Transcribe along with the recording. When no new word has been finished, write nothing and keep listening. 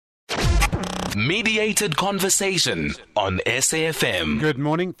Mediated Conversation on SAFM. Good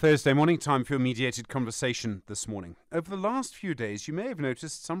morning, Thursday morning, time for your Mediated Conversation this morning. Over the last few days, you may have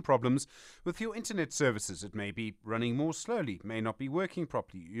noticed some problems with your internet services. It may be running more slowly, may not be working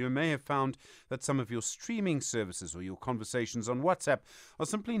properly. You may have found that some of your streaming services or your conversations on WhatsApp are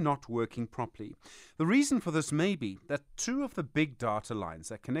simply not working properly. The reason for this may be that two of the big data lines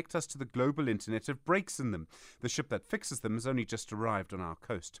that connect us to the global internet have breaks in them. The ship that fixes them has only just arrived on our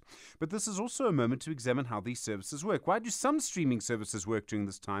coast. But this is also a moment to examine how these services work. Why do some streaming services work during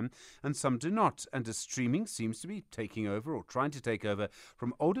this time and some do not? And as streaming seems to be taking over or trying to take over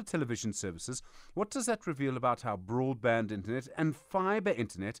from older television services, what does that reveal about how broadband internet and fibre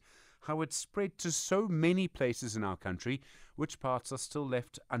internet, how it's spread to so many places in our country, which parts are still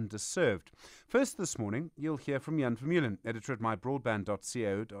left underserved? First this morning, you'll hear from Jan Vermeulen, editor at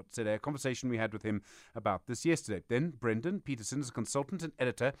MyBroadband.co.za, a conversation we had with him about this yesterday. Then Brendon Peterson is a consultant and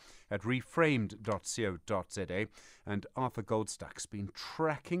editor at Reframed.co.za, and Arthur Goldstuck's been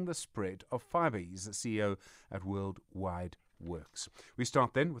tracking the spread of fibre. He's the CEO at Wide Worx. We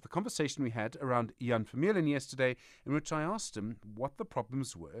start then with the conversation we had around Jan Vermeulen yesterday, in which I asked him what the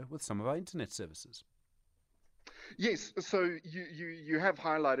problems were with some of our internet services. Yes, so you have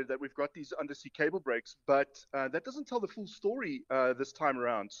highlighted that we've got these undersea cable breaks, but that doesn't tell the full story this time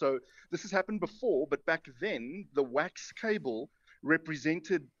around. So this has happened before, but back then the wax cable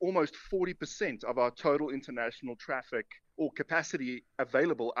represented almost 40% of our total international traffic or capacity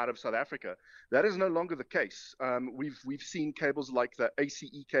available out of South Africa. That is no longer the case. We've seen cables like the ACE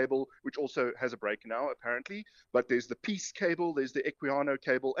cable, which also has a break now apparently, but there's the Peace cable, there's the Equiano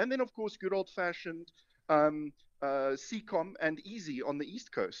cable, and then of course good old-fashioned Seacom and Easy on the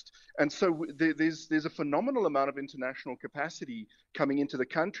East Coast. And so there's a phenomenal amount of international capacity coming into the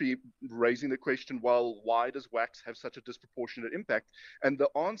country, raising the question, well, why does wax have such a disproportionate impact? And the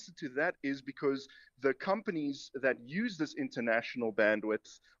answer to that is because the companies that use this international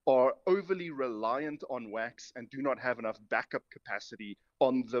bandwidth are overly reliant on wax and do not have enough backup capacity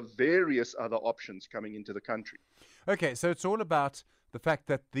on the various other options coming into the country. Okay, so it's all about the fact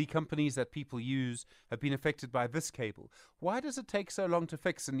that the companies that people use have been affected by this cable. Why does it take so long to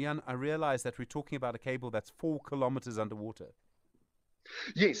fix? And Jan, I realize that we're talking about a cable that's 4 kilometers underwater.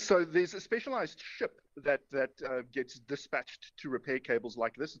 Yes, so there's a specialized ship that gets dispatched to repair cables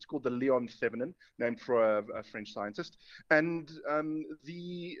like this. It's called the Leon Thevenin, named for a French scientist. And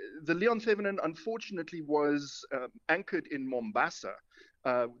the Leon Thevenin, unfortunately, was anchored in Mombasa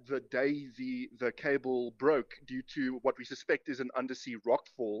the day the cable broke due to what we suspect is an undersea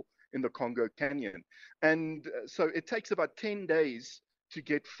rockfall in the Congo Canyon. And so it takes about 10 days to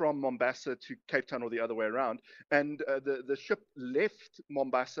get from Mombasa to Cape Town or the other way around. And the ship left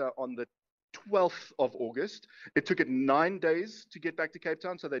Mombasa on the 12th of August. It took it 9 days to get back to Cape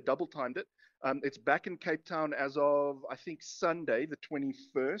Town, so they double timed it. It's back in Cape Town as of, I think, Sunday, the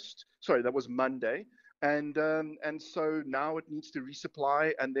 21st. Sorry, that was Monday. And so now it needs to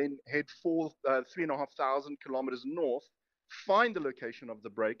resupply and then head for 3,500 kilometers north, find the location of the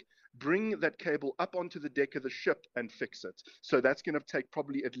break, bring that cable up onto the deck of the ship and fix it. So that's going to take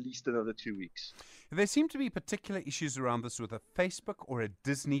probably at least another 2 weeks. There seem to be particular issues around this with a Facebook or a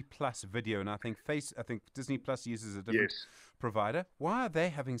Disney Plus video, and I think Disney Plus uses a different provider. Why are they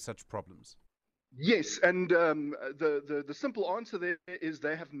having such problems? Yes, and the simple answer there is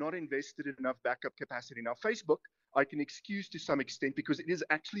they have not invested in enough backup capacity. Now, Facebook, I can excuse to some extent because it is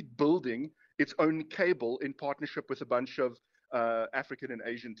actually building its own cable in partnership with a bunch of African and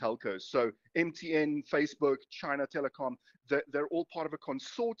Asian telcos. So MTN, Facebook, China Telecom, they're all part of a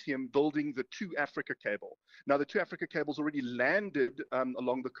consortium building the 2 Africa cable. Now, the 2 Africa cable's already landed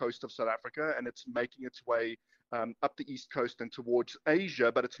along the coast of South Africa, and it's making its way up the East Coast and towards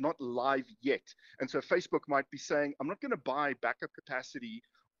Asia, but it's not live yet. And so Facebook might be saying, I'm not going to buy backup capacity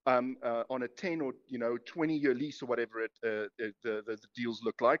on a 10 or 20-year lease or whatever the deals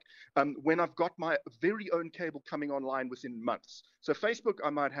look like, when I've got my very own cable coming online within months. So Facebook, I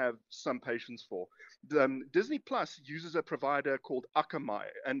might have some patience for. Disney Plus uses a provider called Akamai,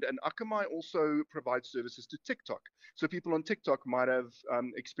 and Akamai also provides services to TikTok. So people on TikTok might have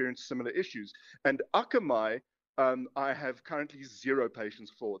experienced similar issues. And Akamai, I have currently zero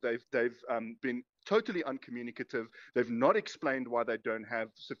patience for. They've been totally uncommunicative. They've not explained why they don't have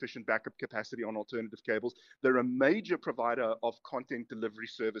sufficient backup capacity on alternative cables. They're a major provider of content delivery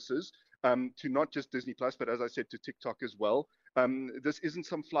services to not just Disney Plus, but as I said, to TikTok as well. This isn't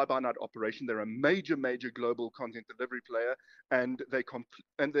some fly-by-night operation. They're a major global content delivery player, and they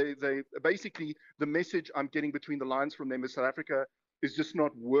basically, the message I'm getting between the lines from them is South Africa is just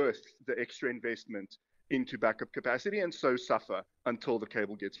not worth the extra investment into backup capacity and so suffer until the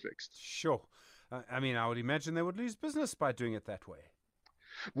cable gets fixed. Sure. I would imagine they would lose business by doing it that way.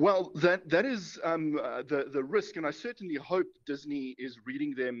 Well, that is the risk, and I certainly hope Disney is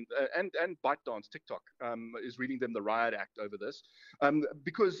reading them, and ByteDance, TikTok, is reading them the riot act over this,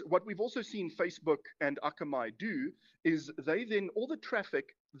 because what we've also seen Facebook and Akamai do is they then, all the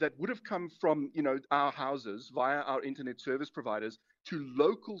traffic that would have come from our houses via our internet service providers to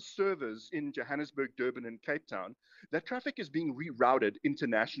local servers in Johannesburg, Durban, and Cape Town, that traffic is being rerouted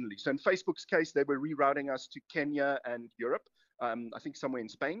internationally. So in Facebook's case, they were rerouting us to Kenya and Europe. I think somewhere in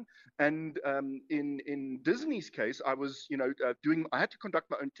Spain, and in Disney's case, I was, I had to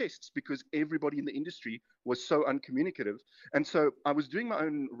conduct my own tests because everybody in the industry was so uncommunicative, and so I was doing my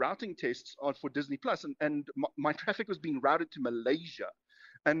own routing tests for Disney Plus, and my traffic was being routed to Malaysia.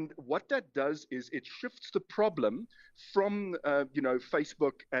 And what that does is it shifts the problem from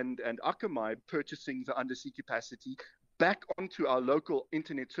Facebook and Akamai purchasing the undersea capacity back onto our local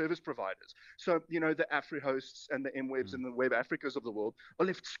internet service providers. So, the AfriHosts and the MWebs and the Web Africas of the world are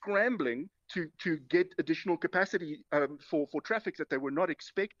left scrambling to get additional capacity for traffic that they were not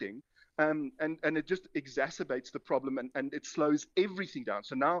expecting. And it just exacerbates the problem and it slows everything down.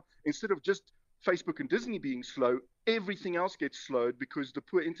 So now, instead of just Facebook and Disney being slow, everything else gets slowed because the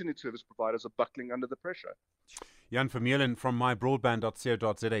poor internet service providers are buckling under the pressure. Jan Vermeulen from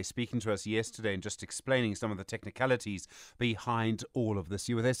MyBroadband.co.za speaking to us yesterday and just explaining some of the technicalities behind all of this.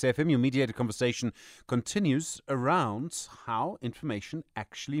 You with SAFM, your mediated conversation continues around how information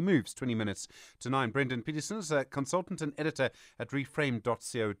actually moves. 20 minutes to 9. Brendon Peterson is a consultant and editor at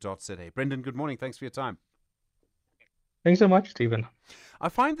reframe.co.za. Brendon, good morning. Thanks for your time. Thanks so much, Stephen. I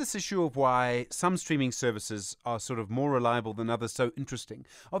find this issue of why some streaming services are sort of more reliable than others so interesting.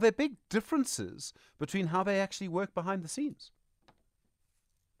 Are there big differences between how they actually work behind the scenes?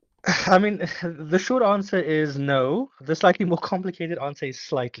 I mean, the short answer is no. The slightly more complicated answer is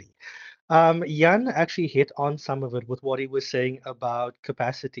slightly. Jan actually hit on some of it with what he was saying about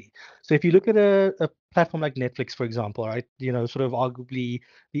capacity. So if you look at a platform like Netflix, for example, right, sort of arguably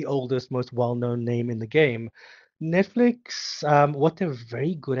the oldest, most well-known name in the game, Netflix, what they're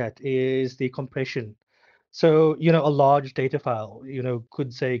very good at is the compression. So, a large data file,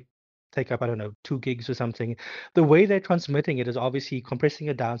 could say take up, I don't know, 2 gigs or something. The way they're transmitting it is obviously compressing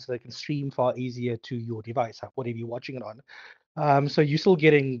it down so they can stream far easier to your device, whatever you're watching it on. So you're still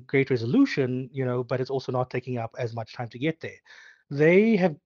getting great resolution, but it's also not taking up as much time to get there. They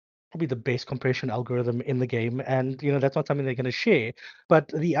have probably the best compression algorithm in the game, and that's not something they're going to share. But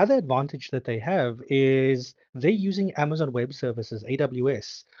the other advantage that they have is they're using Amazon Web Services,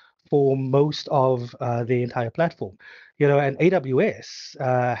 AWS, for most of their entire platform. And AWS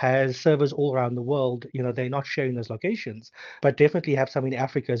has servers all around the world. They're not sharing those locations, but definitely have some in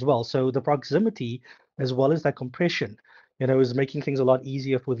Africa as well. So the proximity as well as that compression, is making things a lot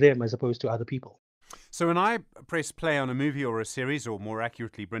easier for them as opposed to other people. So when I press play on a movie or a series, or more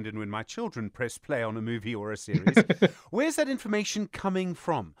accurately, Brendon, when my children press play on a movie or a series, where's that information coming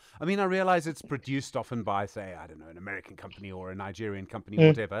from? I mean, I realize it's produced often by, say, I don't know, an American company or a Nigerian company,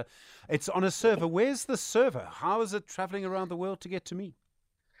 whatever. It's on a server. Where's the server? How is it traveling around the world to get to me?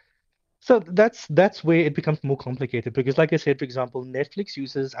 So that's where it becomes more complicated because, like I said, for example, Netflix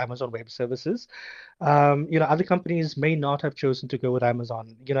uses Amazon Web Services. Other companies may not have chosen to go with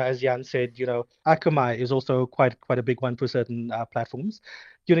Amazon. As Jan said, Akamai is also quite a big one for certain platforms.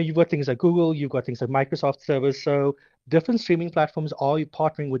 You've got things like Google, you've got things like Microsoft servers. So different streaming platforms are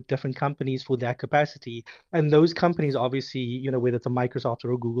partnering with different companies for that capacity. And those companies, obviously, whether it's a Microsoft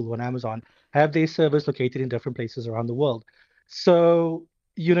or a Google or an Amazon, have their servers located in different places around the world. So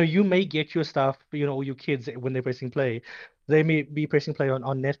you may get your stuff, or your kids when they're pressing play, they may be pressing play on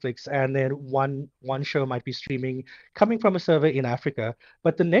Netflix, and then one show might be streaming coming from a server in Africa,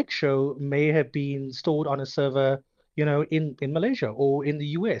 but the next show may have been stored on a server, in Malaysia or in the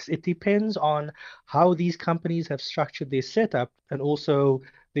US. It depends on how these companies have structured their setup and also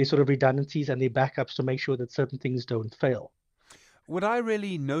their sort of redundancies and their backups to make sure that certain things don't fail. Would I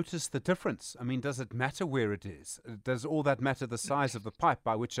really notice the difference? I mean, does it matter where it is? Does all that matter the size of the pipe,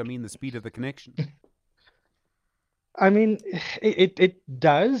 by which I mean the speed of the connection? I mean, it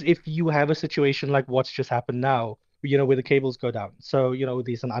does if you have a situation like what's just happened now, where the cables go down. So,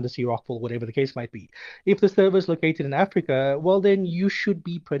 there's an undersea rockfall, whatever the case might be. If the server is located in Africa, well, then you should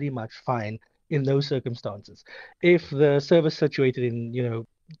be pretty much fine in those circumstances. If the server is situated in,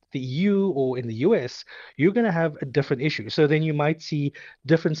 the EU or in the US, you're going to have a different issue. So then you might see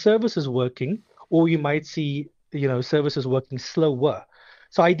different services working, or you might see, services working slower.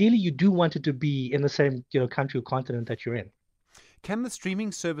 So ideally, you do want it to be in the same, country or continent that you're in. Can the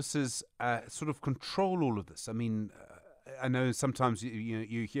streaming services sort of control all of this? I mean, I know sometimes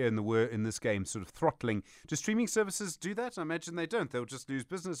you hear in this game sort of throttling. Do streaming services do that? I imagine they don't. They'll just lose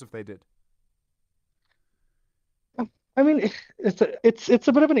business if they did. I mean, it's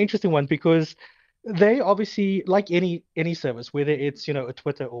a bit of an interesting one because they obviously, like any service, whether it's a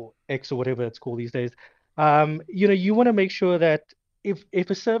Twitter or X or whatever it's called these days, you want to make sure that if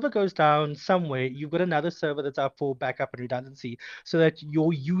a server goes down somewhere, you've got another server that's up for backup and redundancy, so that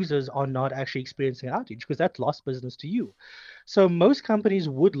your users are not actually experiencing an outage, because that's lost business to you. So most companies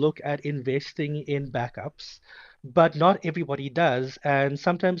would look at investing in backups, but not everybody does. And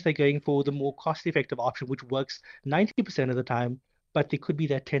sometimes they're going for the more cost-effective option, which works 90% of the time, but there could be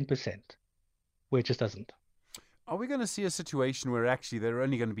that 10% where it just doesn't. Are we going to see a situation where actually there are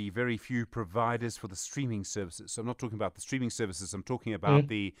only going to be very few providers for the streaming services? So I'm not talking about the streaming services. I'm talking about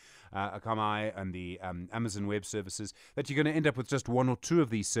the Akamai and the Amazon Web Services, that you're going to end up with just one or two of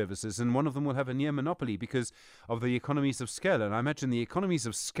these services, and one of them will have a near monopoly because of the economies of scale. And I imagine the economies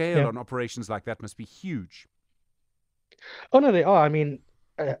of scale on operations like that must be huge. Oh, no, they are. I mean,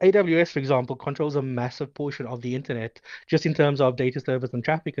 AWS, for example, controls a massive portion of the internet just in terms of data service and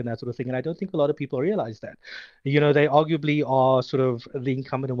traffic and that sort of thing. And I don't think a lot of people realize that. They arguably are sort of the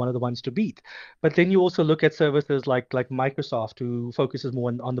incumbent and one of the ones to beat. But then you also look at services like Microsoft, who focuses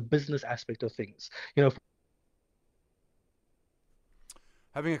more on the business aspect of things.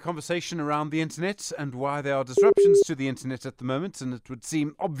 Having a conversation around the internet and why there are disruptions to the internet at the moment, and it would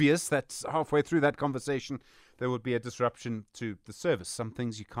seem obvious that halfway through that conversation there would be a disruption to the service. Some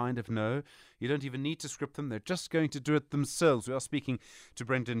things you kind of know. You don't even need to script them. They're just going to do it themselves. We are speaking to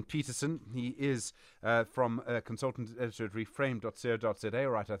Brendon Peterson. He is from consultant editor at reframe.co.za.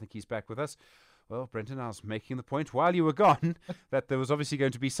 All right, I think he's back with us. Well, Brendon, I was making the point while you were gone that there was obviously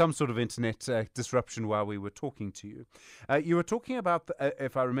going to be some sort of internet disruption while we were talking to you. You were talking about,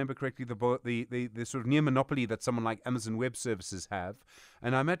 if I remember correctly, the sort of near monopoly that someone like Amazon Web Services have,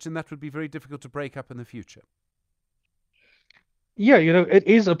 and I imagine that would be very difficult to break up in the future. Yeah, it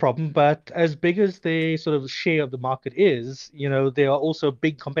is a problem, but as big as the sort of share of the market is, there are also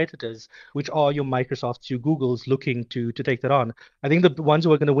big competitors, which are your Microsofts, your Googles, looking to take that on. I think the ones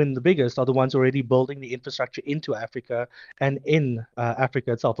who are going to win the biggest are the ones already building the infrastructure into Africa and in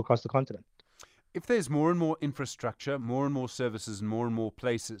Africa itself, across the continent. If there's more and more infrastructure, more and more services, and more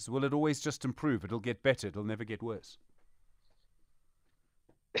places, will it always just improve? It'll get better. It'll never get worse.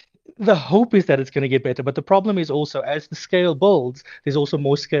 The hope is that it's going to get better, but the problem is also, as the scale builds, there's also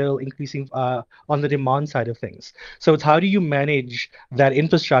more scale increasing on the demand side of things. So it's how do you manage that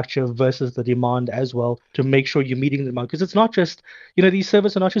infrastructure versus the demand as well to make sure you're meeting the demand? Because it's not just, these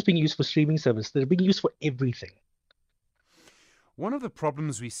servers are not just being used for streaming service, they're being used for everything. One of the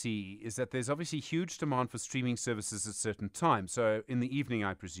problems we see is that there's obviously huge demand for streaming services at certain times. So in the evening,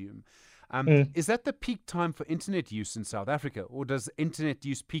 I presume. Is that the peak time for internet use in South Africa, or does internet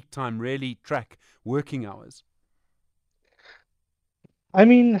use peak time really track working hours? I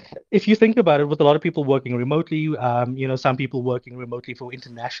mean, if you think about it, with a lot of people working remotely, some people working remotely for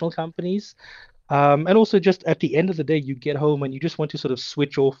international companies, and also just at the end of the day, you get home and you just want to sort of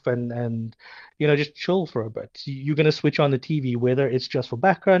switch off and just chill for a bit. You're going to switch on the TV, whether it's just for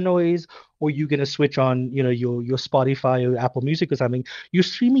background noise or you're going to switch on, your Spotify or Apple Music or something. You're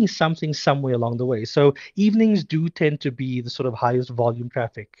streaming something somewhere along the way. So evenings do tend to be the sort of highest volume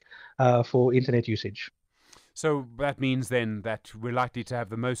traffic for internet usage. So that means then that we're likely to have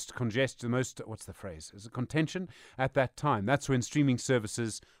the most congestion, what's the phrase? Is it contention at that time? That's when streaming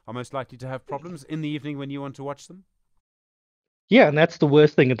services are most likely to have problems in the evening when you want to watch them? Yeah, and that's the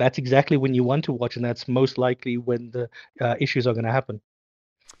worst thing. That's exactly when you want to watch, and that's most likely when the issues are going to happen.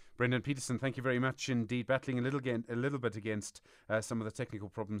 Brendon Peterson, thank you very much indeed. Battling a little bit against some of the technical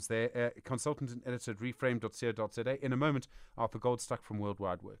problems there. Consultant and editor at reframe.co.za. In a moment, Arthur Goldstuck from Wide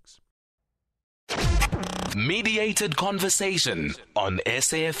Worx. Mediated Conversation on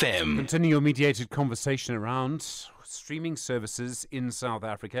SAFM. Continue your mediated conversation around streaming services in South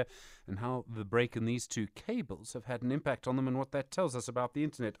Africa and how the break in these two cables have had an impact on them and what that tells us about the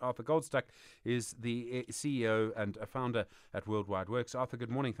internet. Arthur Goldstuck is the CEO and a founder at Wide Worx. Arthur,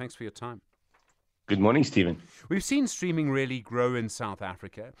 good morning. Thanks for your time. Good morning, Stephen. We've seen streaming really grow in South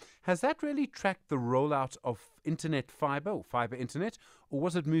Africa. Has that really tracked the rollout of internet fiber or fiber internet, or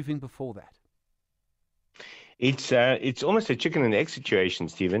was it moving before that? It's almost a chicken and egg situation,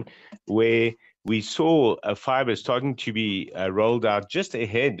 Stephen, where we saw fiber starting to be rolled out just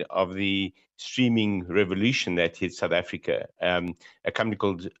ahead of the streaming revolution that hit South Africa. A company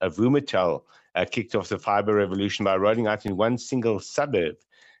called Vumatel kicked off the fiber revolution by rolling out in one single suburb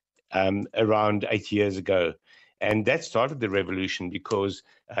around 8 years ago. And that started the revolution because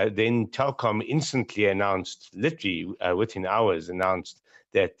then Telkom instantly announced, literally within hours, announced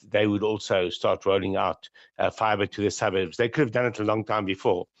that they would also start rolling out fiber to the suburbs. They could have done it a long time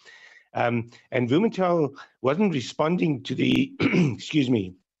before. And Vumatel wasn't responding to the, excuse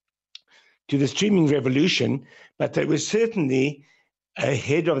me, to the streaming revolution, but they were certainly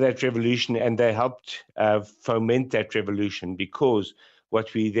ahead of that revolution, and they helped foment that revolution, because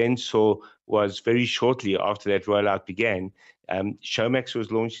what we then saw was very shortly after that rollout began, Showmax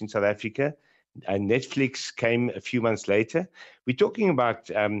was launched in South Africa, and Netflix came a few months later. We're talking about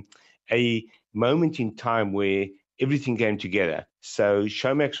a moment in time where everything came together. So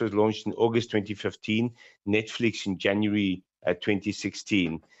Showmax was launched in August 2015, Netflix in January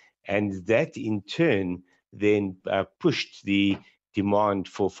 2016, and that in turn then pushed the demand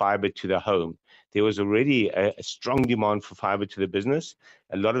for fiber to the home. There was already a strong demand for fiber to the business.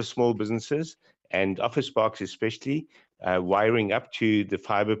 A lot of small businesses and office parks especially wiring up to the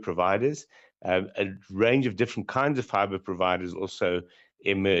fiber providers. A range of different kinds of fiber providers also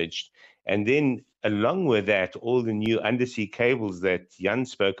emerged. And then along with that, all the new undersea cables that Jan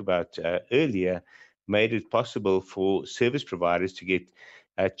spoke about earlier made it possible for service providers to get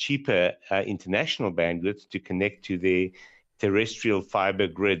cheaper international bandwidth to connect to their terrestrial fiber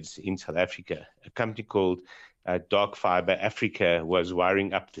grids in South Africa. A company called Dark Fiber Africa was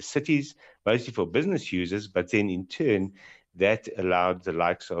wiring up the cities, mostly for business users, but then in turn, that allowed the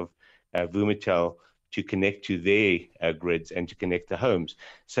likes of Vumatel to connect to their grids and to connect the homes.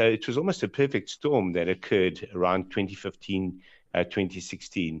 So it was almost a perfect storm that occurred around 2015,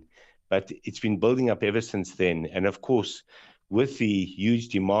 2016. But it's been building up ever since then. And of course, with the huge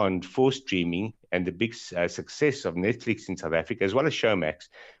demand for streaming and the big success of Netflix in South Africa, as well as Showmax,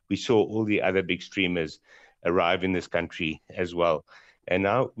 we saw all the other big streamers arrive in this country as well. And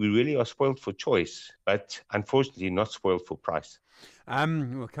now we really are spoiled for choice, but unfortunately not spoiled for price.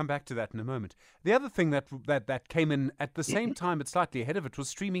 We'll come back to that in a moment. The other thing that came in at the same time, but slightly ahead of it, was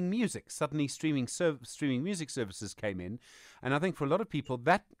streaming music. Suddenly, streaming music services came in, and I think for a lot of people,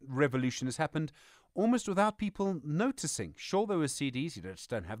 that revolution has happened almost without people noticing. Sure, there were CDs, you just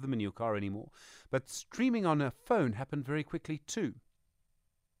don't have them in your car anymore, but streaming on a phone happened very quickly too.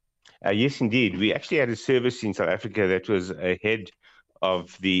 Yes, indeed. We actually had a service in South Africa that was ahead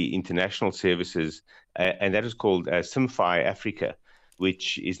of the international services, and that is called Simfi Africa,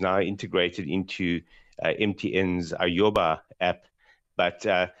 which is now integrated into MTN's Ayoba app. But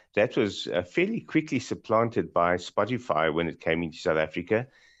that was fairly quickly supplanted by Spotify when it came into South Africa,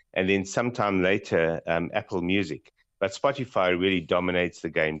 and then sometime later, Apple Music. But Spotify really dominates the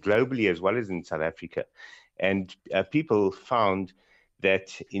game globally as well as in South Africa. And people found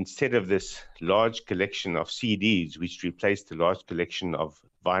that instead of this large collection of CDs, which replaced the large collection of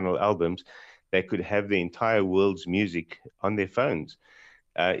vinyl albums, they could have the entire world's music on their phones.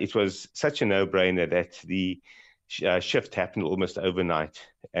 It was such a no-brainer that the shift happened almost overnight,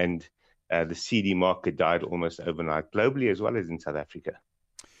 and the CD market died almost overnight, globally as well as in South Africa.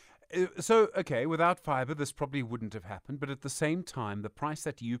 So, okay, without fiber, this probably wouldn't have happened. But at the same time, the price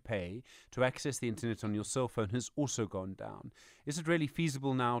that you pay to access the internet on your cell phone has also gone down. Is it really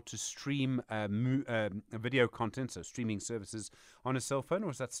feasible now to stream video content, so streaming services, on a cell phone, or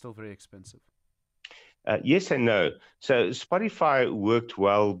is that still very expensive? Yes and no. So Spotify worked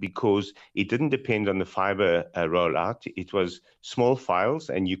well because it didn't depend on the fiber rollout. It was small files,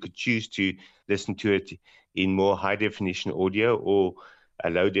 and you could choose to listen to it in more high-definition audio or a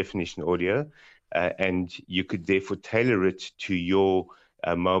low-definition audio, and you could therefore tailor it to your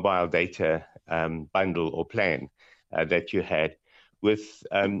mobile data bundle or plan that you had. With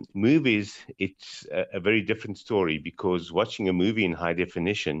movies, it's a very different story, because watching a movie in high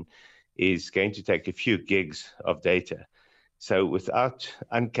definition is going to take a few gigs of data. So without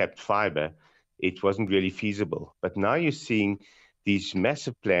uncapped fiber, it wasn't really feasible. But now you're seeing these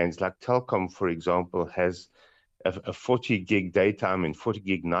massive plans, like Telkom, for example, has a 40 gig daytime and 40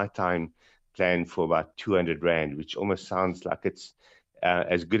 gig nighttime plan for about 200 Rand, which almost sounds like it's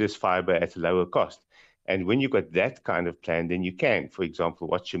as good as fiber at a lower cost. And when you've got that kind of plan, then you can, for example,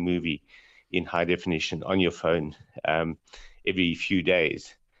 watch a movie in high definition on your phone every few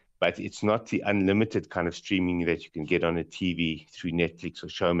days. But it's not the unlimited kind of streaming that you can get on a TV through Netflix or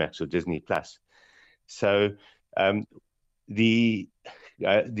Showmax or Disney+. So the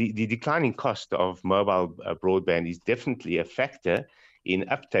declining cost of mobile broadband is definitely a factor in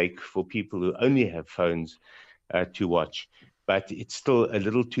uptake for people who only have phones to watch. But it's still a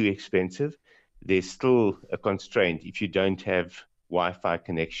little too expensive. There's still a constraint if you don't have Wi-Fi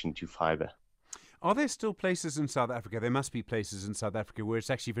connection to fiber. Are there still places in South Africa? There must be places in South Africa where it's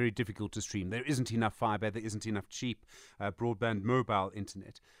actually very difficult to stream. There isn't enough fibre. There isn't enough cheap broadband mobile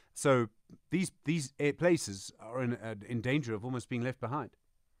internet. So these places are in danger of almost being left behind.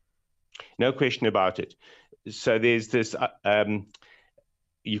 No question about it. So there's this,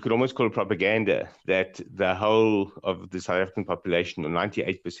 you could almost call it propaganda, that the whole of the South African population, or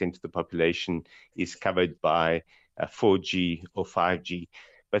 98% of the population, is covered by 4G or 5G.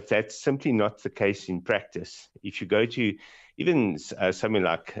 But that's simply not the case in practice. If you go to even somewhere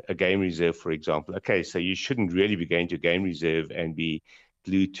like a game reserve, for example, okay, so you shouldn't really be going to a game reserve and be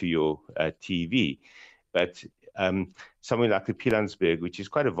glued to your TV. But somewhere like the Pilanesberg, which is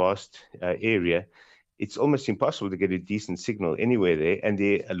quite a vast area, it's almost impossible to get a decent signal anywhere there. And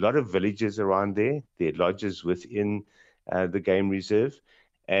there are a lot of villages around there. There are lodges within the game reserve.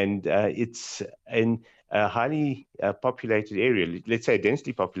 And it's in a highly populated area, let's say a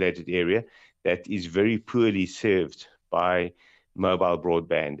densely populated area, that is very poorly served by mobile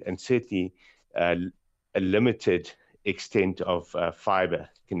broadband, and certainly a limited extent of fiber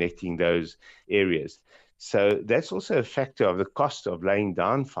connecting those areas. So that's also a factor of the cost of laying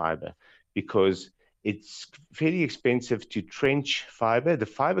down fiber, because it's fairly expensive to trench fiber. The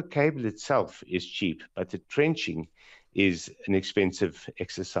fiber cable itself is cheap, but the trenching is an expensive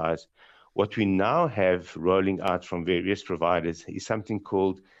exercise. What we now have rolling out from various providers is something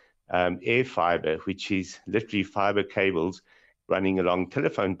called air fiber, which is literally fiber cables running along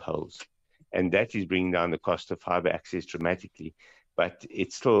telephone poles. And that is bringing down the cost of fiber access dramatically. But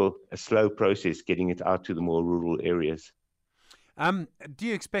it's still a slow process getting it out to the more rural areas. Do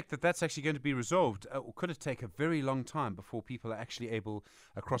you expect that that's actually going to be resolved? Or could it take a very long time before people are actually able,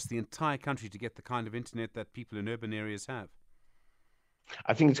 across the entire country, to get the kind of internet that people in urban areas have?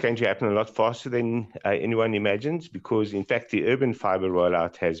 I think it's going to happen a lot faster than anyone imagines, because, in fact, the urban fiber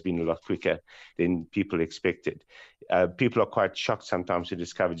rollout has been a lot quicker than people expected. People are quite shocked sometimes to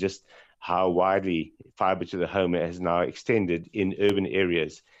discover just how widely fiber to the home has now extended in urban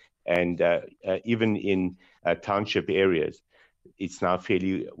areas, and even in township areas. It's now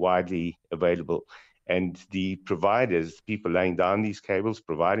fairly widely available. And the providers, people laying down these cables,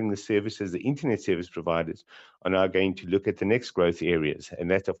 providing the services, the internet service providers, are now going to look at the next growth areas. And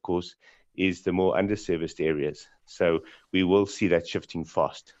that, of course, is the more underserviced areas. So we will see that shifting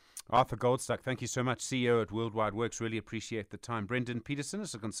fast. Arthur Goldstuck, thank you so much, CEO at Wide Worx. Really appreciate the time. Brendon Peterson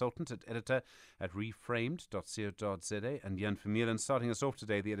is a consultant and editor at reframed.co.za, and Jan Vermeulen starting us off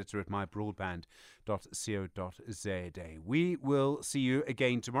today, the editor at MyBroadband.co.za. We will see you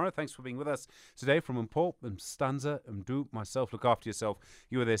again tomorrow. Thanks for being with us today from Mpho, Mstanza, Mdu, myself. Look after yourself.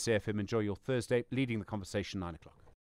 You are there, SAFM. Enjoy your Thursday. Leading the conversation, 9 o'clock.